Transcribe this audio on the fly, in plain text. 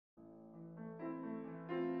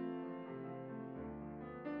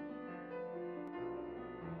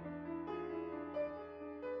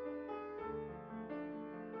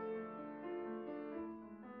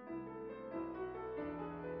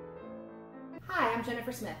Hi, I'm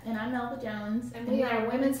Jennifer Smith. And I'm Melva Jones. And we are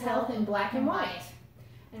Women's Health in Black and White.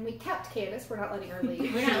 And we kept Candace. We're not letting her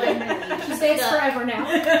leave. We're not letting her leave. She stays forever now.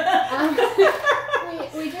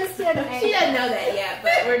 We just did a... She doesn't know that yet,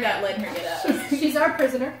 but we're not letting her get up. She's our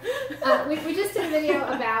prisoner. We just did a video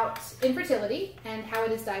about infertility and how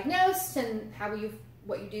it is diagnosed and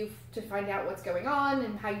what you do to find out what's going on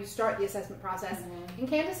and how you start the assessment process. Mm-hmm. And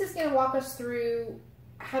Candace is going to walk us through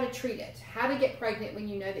how to treat it, how to get pregnant when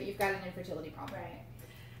you know that you've got an infertility problem. Right.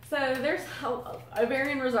 So there's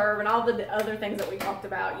ovarian reserve and all the other things that we talked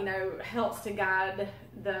about, helps to guide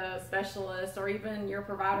the specialist or even your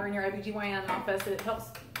provider in your OBGYN office. It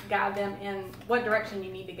helps guide them in what direction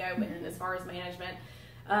you need to go in as far as management.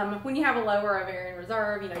 When you have a lower ovarian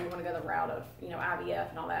reserve, you want to go the route of, IVF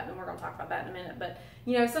and all that, and we're going to talk about that in a minute. But,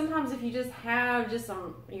 sometimes if you just have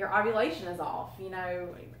your ovulation is off,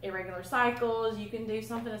 irregular cycles, you can do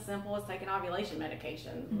something as simple as taking ovulation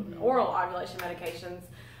medications, oral ovulation medications.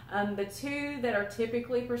 The two that are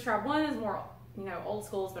typically prescribed, one is more, old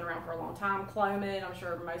school, has been around for a long time. Clomid, I'm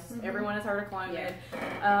sure everyone has heard of Clomid.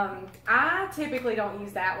 Yeah. I typically don't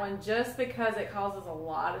use that one just because it causes a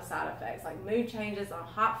lot of side effects, like mood changes,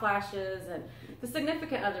 hot flashes, and the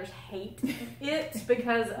significant others hate it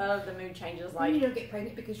because of the mood changes. Like, you don't get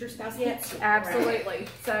pregnant because your spouse hates you. Absolutely. Right.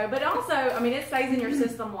 So, but also, it stays in your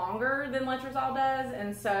system longer than letrozole does,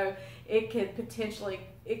 and so it could potentially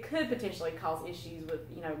cause issues with,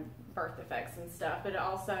 birth defects and stuff. But it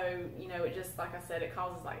also, it just, like I said, it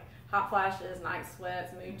causes like hot flashes, night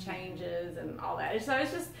sweats, mood changes, and all that. So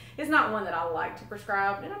it's not one that I like to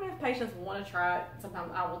prescribe. And if patients want to try it,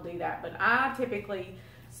 sometimes I will do that. But I typically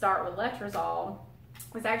start with letrozole.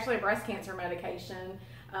 It's actually a breast cancer medication.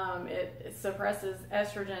 It suppresses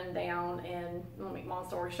estrogen down, and let me make long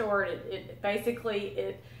story short, it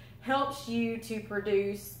basically helps you to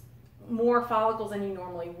produce more follicles than you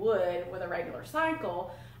normally would with a regular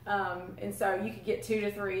cycle. And so you could get 2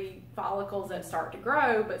 to 3 follicles that start to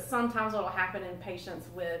grow, but sometimes what will happen in patients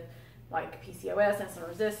with like PCOS, insulin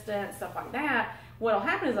resistance, stuff like that, what will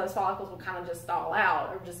happen is those follicles will kind of just stall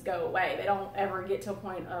out or just go away. They don't ever get to a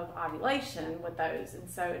point of ovulation with those. And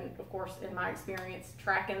so, of course, in my experience,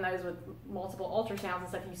 tracking those with multiple ultrasounds and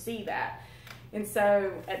stuff, you see that. And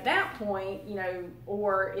so at that point,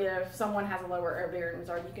 or if someone has a lower ovarian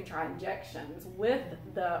reserve, you can try injections with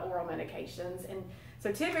the oral medications. And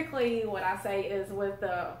so typically what I say is with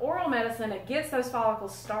the oral medicine, it gets those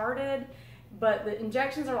follicles started, but the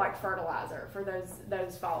injections are like fertilizer for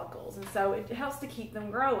those follicles. And so it helps to keep them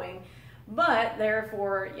growing. But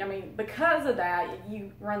therefore, because of that,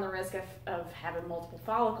 you run the risk of having multiple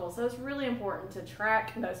follicles. So it's really important to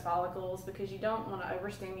track those follicles because you don't want to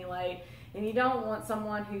overstimulate, and you don't want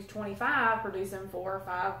someone who's 25 producing 4 or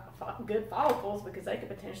 5 good follicles because they could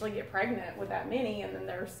potentially get pregnant with that many, and then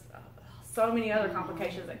there's so many other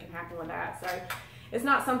complications that can happen with that. So it's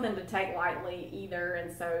not something to take lightly either,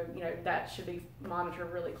 and so that should be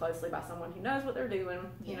monitored really closely by someone who knows what they're doing.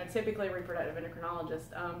 Typically a reproductive endocrinologist.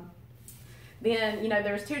 Then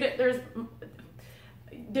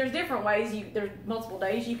there's different ways. There's multiple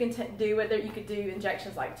days you can do it. You could do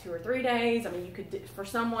injections like 2 or 3 days. You could do, for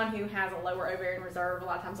someone who has a lower ovarian reserve, a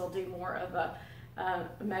lot of times they'll do more of a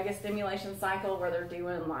mega stimulation cycle where they're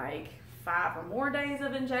doing like 5 or more days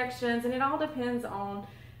of injections, and it all depends on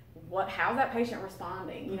how's that patient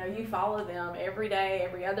responding. You follow them every day,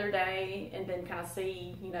 every other day, and then kind of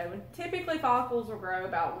see, and typically follicles will grow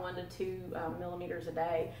about 1 to 2 millimeters a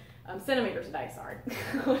day. Centimeters a day, sorry.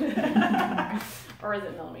 Or is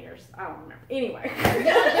it millimeters? I don't remember. Anyway.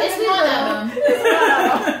 It's one of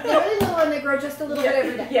them. They're really little and they grow just a little bit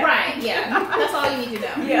every day. Yeah. Right, yeah. That's all you need to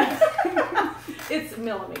know. Yeah. It's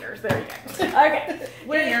millimeters. There you go. Okay.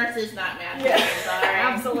 We're nurses, not math. Yeah. Sorry.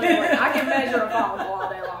 Absolutely. I can measure a follicle all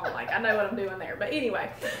day long. Like, I know what I'm doing there. But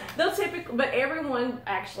anyway, but everyone,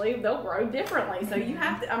 actually, they'll grow differently. So you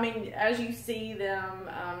have to, as you see them,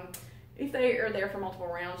 if they are there for multiple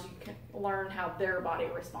rounds, you can learn how their body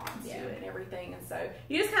responds to it and everything. And so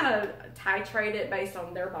you just kind of titrate it based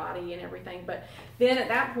on their body and everything. But then at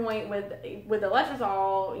that point with the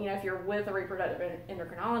letrozole, if you're with a reproductive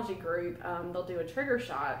endocrinology group, they'll do a trigger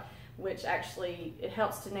shot, which actually it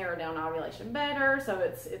helps to narrow down ovulation better. So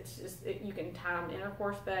you can time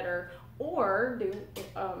intercourse better or do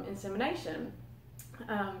insemination.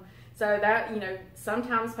 So that,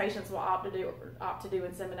 sometimes patients will opt to do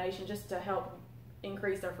insemination just to help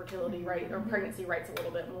increase their fertility rate or pregnancy rates a little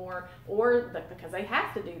bit more, or because they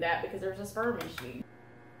have to do that because there's a sperm issue.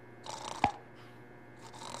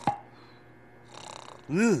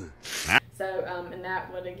 So, and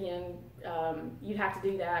that would, again, you'd have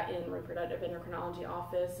to do that in reproductive endocrinology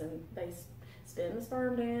office, and they spin the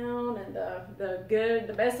sperm down, and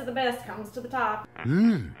the best of the best comes to the top.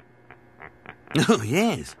 Oh,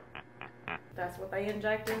 yes. That's what they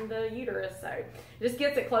inject in the uterus, so it just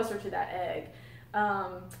gets it closer to that egg.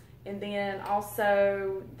 And then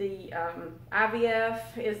also the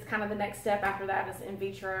IVF is kind of the next step after that, is in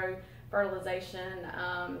vitro fertilization.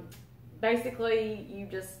 Basically,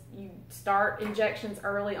 you start injections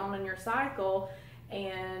early on in your cycle,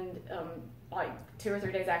 and like 2 or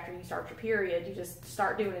 3 days after you start your period, you just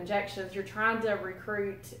start doing injections. You're trying to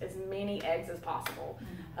recruit as many eggs as possible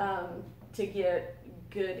to get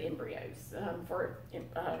good embryos for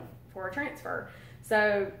a transfer.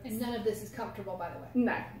 So, and none of this is comfortable, by the way.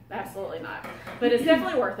 No, absolutely not. But it's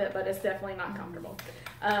definitely worth it, but it's definitely not comfortable.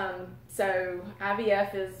 So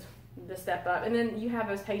IVF is the step up. And then you have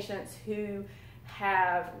those patients who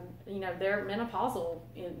have, they're menopausal,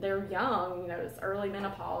 they're young, it's early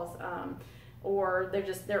menopause, or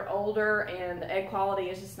they're older and the egg quality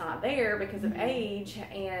is just not there because of age,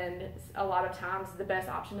 and a lot of times the best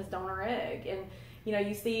option is donor egg. And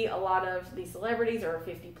you see a lot of these celebrities are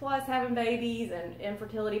 50 plus having babies, and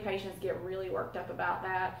infertility patients get really worked up about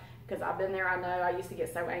that, because I've been there. I know I used to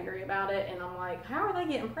get so angry about it, and I'm like, how are they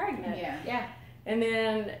getting pregnant? Yeah. And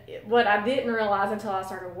then what I didn't realize until I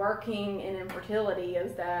started working in infertility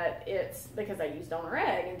is that it's because they use donor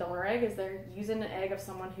egg, and donor egg is they're using an egg of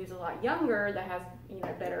someone who's a lot younger that has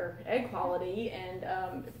better egg quality, and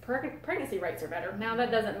pregnancy rates are better. Now that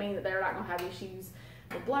doesn't mean that they're not going to have issues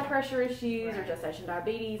with blood pressure issues or gestation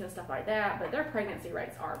diabetes and stuff like that, but their pregnancy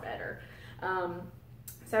rates are better.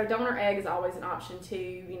 So donor egg is always an option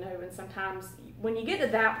too, and sometimes when you get to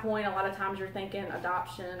that point, a lot of times you're thinking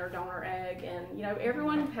adoption or donor egg, and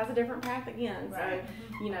everyone has a different path again. Right.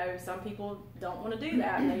 So, some people don't want to do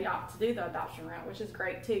that, and they opt to do the adoption route, which is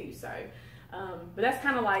great too. So, but that's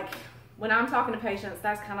kind of like, when I'm talking to patients,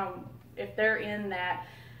 that's kind of, if they're in that,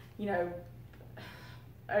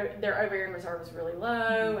 their ovarian reserve is really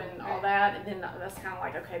low and all that, and then that's kind of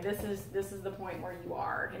like, okay, this is the point where you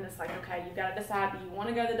are, and it's like, okay, you've got to decide, do you want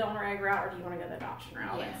to go the donor egg route or do you want to go the adoption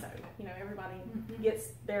route? Yeah. And so everybody gets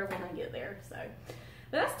there when they get there. So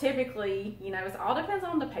but that's typically, it all depends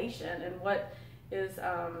on the patient and what is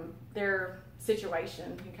their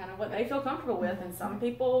situation and kind of what they feel comfortable with. And some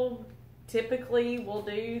people typically will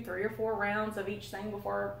do 3 or 4 rounds of each thing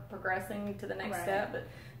before progressing to the next step, but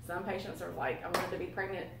some patients are like, I wanted to be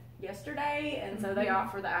pregnant yesterday, and so they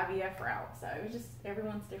opt for the IVF route. So it's just,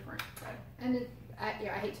 everyone's different. So. And I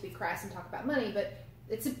hate to be crass and talk about money, but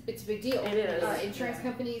it's a big deal. It is. Insurance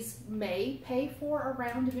companies may pay for a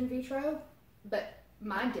round of in vitro, but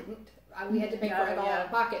mine didn't. We had to pay for it all out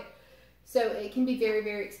of pocket. So it can be very,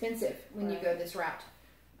 very expensive when you go this route.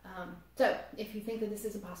 So if you think that this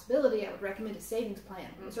is a possibility, I would recommend a savings plan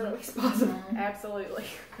as early as possible. Absolutely.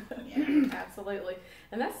 Absolutely.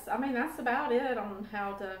 And that's about it on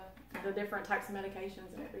how the different types of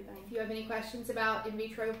medications and everything. If you have any questions about in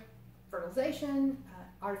vitro fertilization,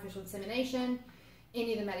 artificial insemination,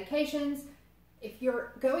 any of the medications, if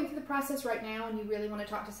you're going through the process right now and you really want to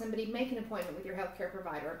talk to somebody, make an appointment with your healthcare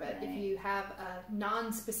provider. But if you have a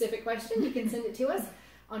non-specific question, you can send it to us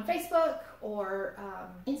on Facebook or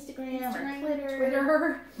Instagram or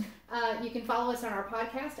Twitter. You can follow us on our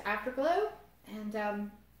podcast, Afterglow, and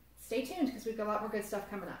stay tuned because we've got a lot more good stuff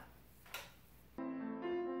coming up.